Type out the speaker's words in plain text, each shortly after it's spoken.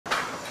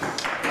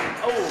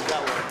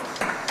That works.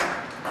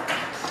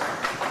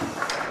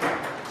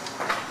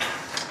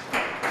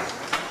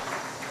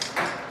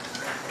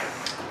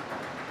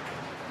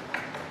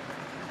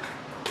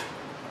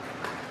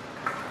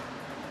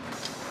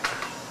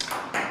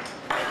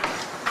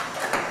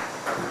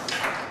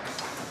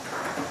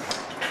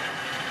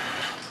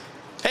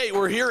 Hey,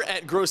 we're here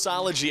at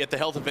Grossology at the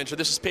Health Adventure.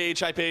 This is Paige.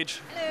 Hi, Paige.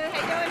 Hello,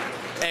 how you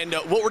doing? And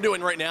what we're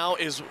doing right now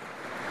is,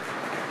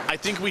 I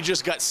think we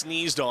just got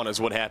sneezed on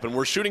is what happened.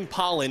 We're shooting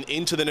pollen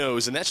into the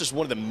nose, and that's just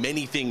one of the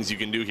many things you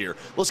can do here.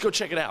 Let's go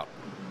check it out.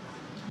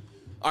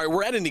 All right,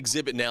 we're at an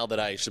exhibit now that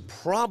I should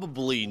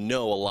probably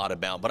know a lot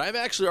about, but I've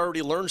actually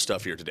already learned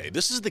stuff here today.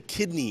 This is the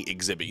kidney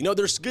exhibit. You know,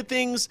 there's good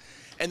things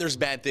and there's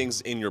bad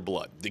things in your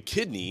blood. The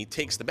kidney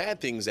takes the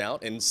bad things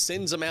out and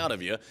sends them out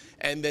of you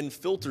and then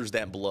filters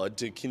that blood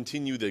to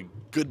continue the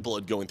good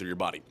blood going through your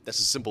body. That's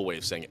a simple way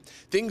of saying it.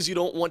 Things you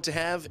don't want to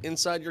have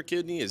inside your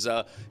kidney is,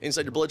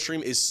 inside your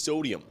bloodstream is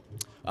sodium.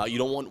 You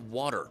don't want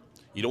water.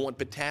 You don't want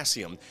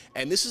potassium.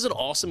 And this is an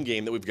awesome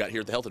game that we've got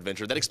here at the Health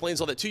Adventure that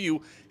explains all that to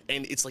you,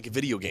 and it's like a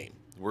video game.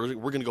 We're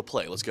gonna go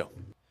play. Let's go.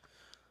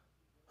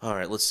 All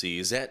right, let's see.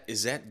 Is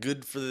that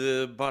good for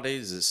the body?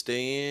 Does it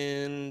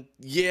stay in?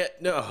 Yeah,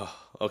 no.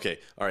 Okay.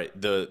 All right.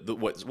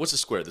 What's the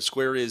square? The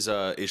square is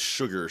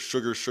sugar.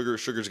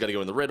 Sugar's got to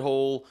go in the red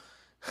hole.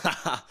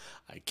 I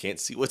can't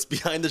see what's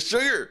behind the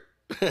sugar.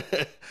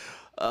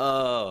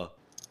 All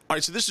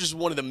right, so this is just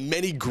one of the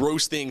many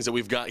gross things that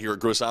we've got here at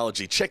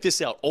Grossology. Check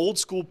this out, old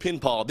school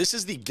pinball. This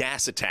is the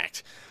gas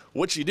attack.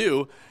 What you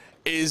do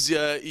is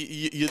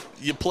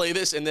you play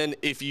this, and then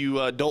if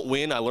you don't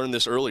win, I learned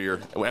this earlier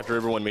after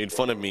everyone made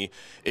fun of me,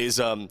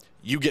 is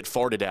you get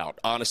farted out.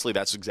 Honestly,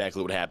 that's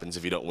exactly what happens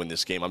if you don't win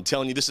this game. I'm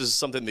telling you, this is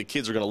something the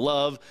kids are going to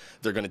love.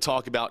 They're going to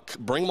talk about.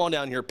 Bring them on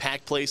down here,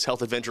 Pack Place,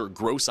 Health Adventure,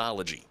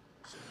 Grossology.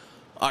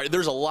 All right,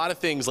 there's a lot of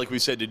things, like we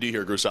said, to do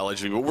here at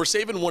Grossology, but we're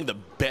saving one of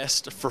the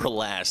best for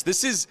last.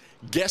 This is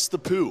Guess the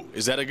Poo.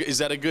 Is that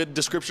a good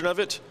description of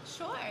it?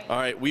 Sure. All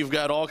right, we've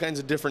got all kinds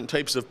of different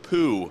types of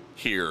poo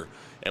here,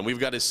 and we've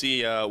got to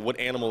see what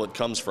animal it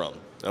comes from.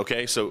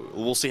 Okay, so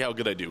we'll see how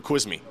good I do.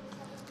 Quiz me.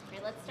 All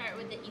right, let's start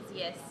with the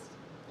easiest.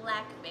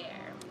 Black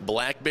bear.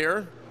 Black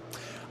bear?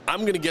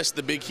 I'm going to guess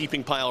the big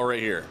heaping pile right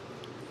here.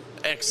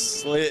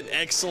 Excellent,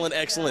 excellent,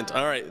 excellent.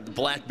 All right,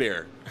 black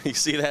bear. You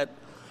see that?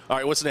 All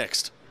right, what's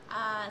next?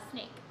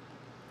 Snake.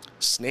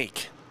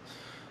 Snake.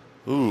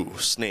 Ooh,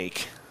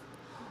 snake.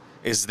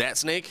 Is that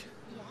snake?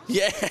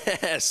 Yeah.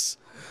 Yes.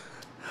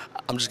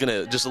 I'm just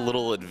gonna, just a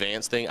little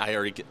advanced thing.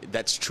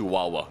 That's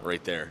Chihuahua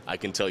right there. I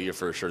can tell you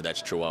for sure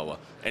that's Chihuahua.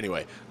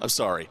 Anyway, I'm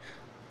sorry.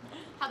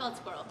 How about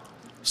squirrel?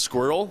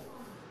 Squirrel?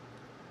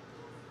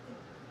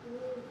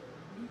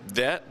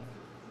 That?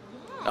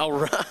 Yeah. All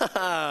right.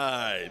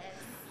 Yes.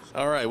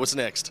 All right, what's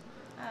next?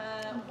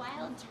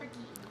 Wild turkey.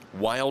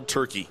 Wild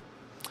turkey.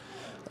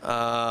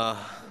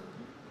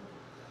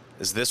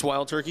 Is this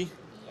wild turkey?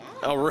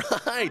 Yeah. All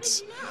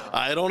right.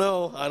 How did you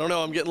know? I don't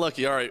know. I'm getting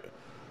lucky. All right.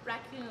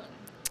 Raccoon.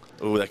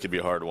 Ooh, that could be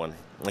a hard one.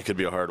 That could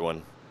be a hard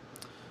one.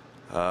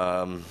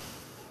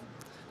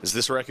 Is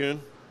this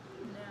raccoon?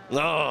 No.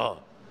 No.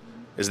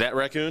 Is that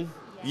raccoon?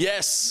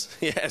 Yes.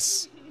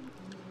 Yes.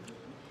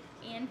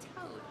 And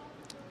toad.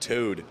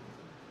 Toad.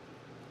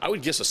 I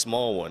would guess a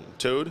small one.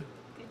 Toad?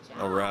 Good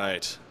job. All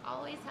right.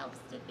 Always helps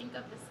to think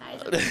of the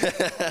size of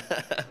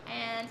the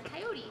And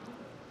coyote.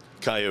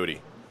 Coyote.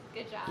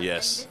 Good job.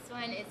 Yes. And this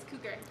one is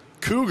cougar.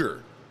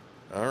 Cougar.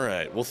 All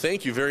right. Well,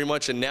 thank you very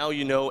much. And now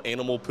you know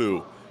animal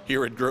poo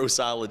here at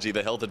Grossology,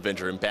 the Health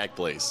Adventure in Pack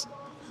Place.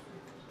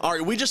 All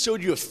right, we just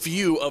showed you a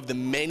few of the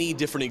many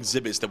different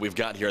exhibits that we've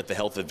got here at the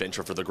Health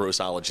Adventure for the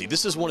Grossology.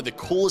 This is one of the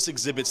coolest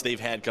exhibits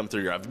they've had come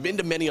through here. I've been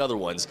to many other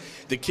ones.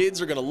 The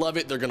kids are going to love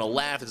it. They're going to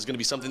laugh. It's going to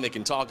be something they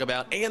can talk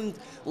about. And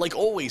like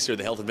always here at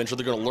the Health Adventure,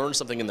 they're going to learn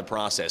something in the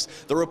process.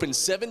 They're open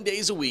 7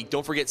 days a week.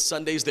 Don't forget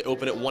Sundays they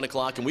open at 1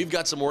 o'clock. And we've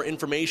got some more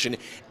information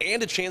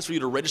and a chance for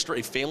you to register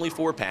a family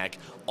 4-pack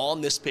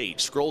on this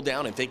page. Scroll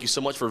down, and thank you so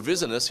much for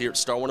visiting us here at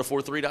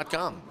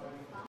star1043.com.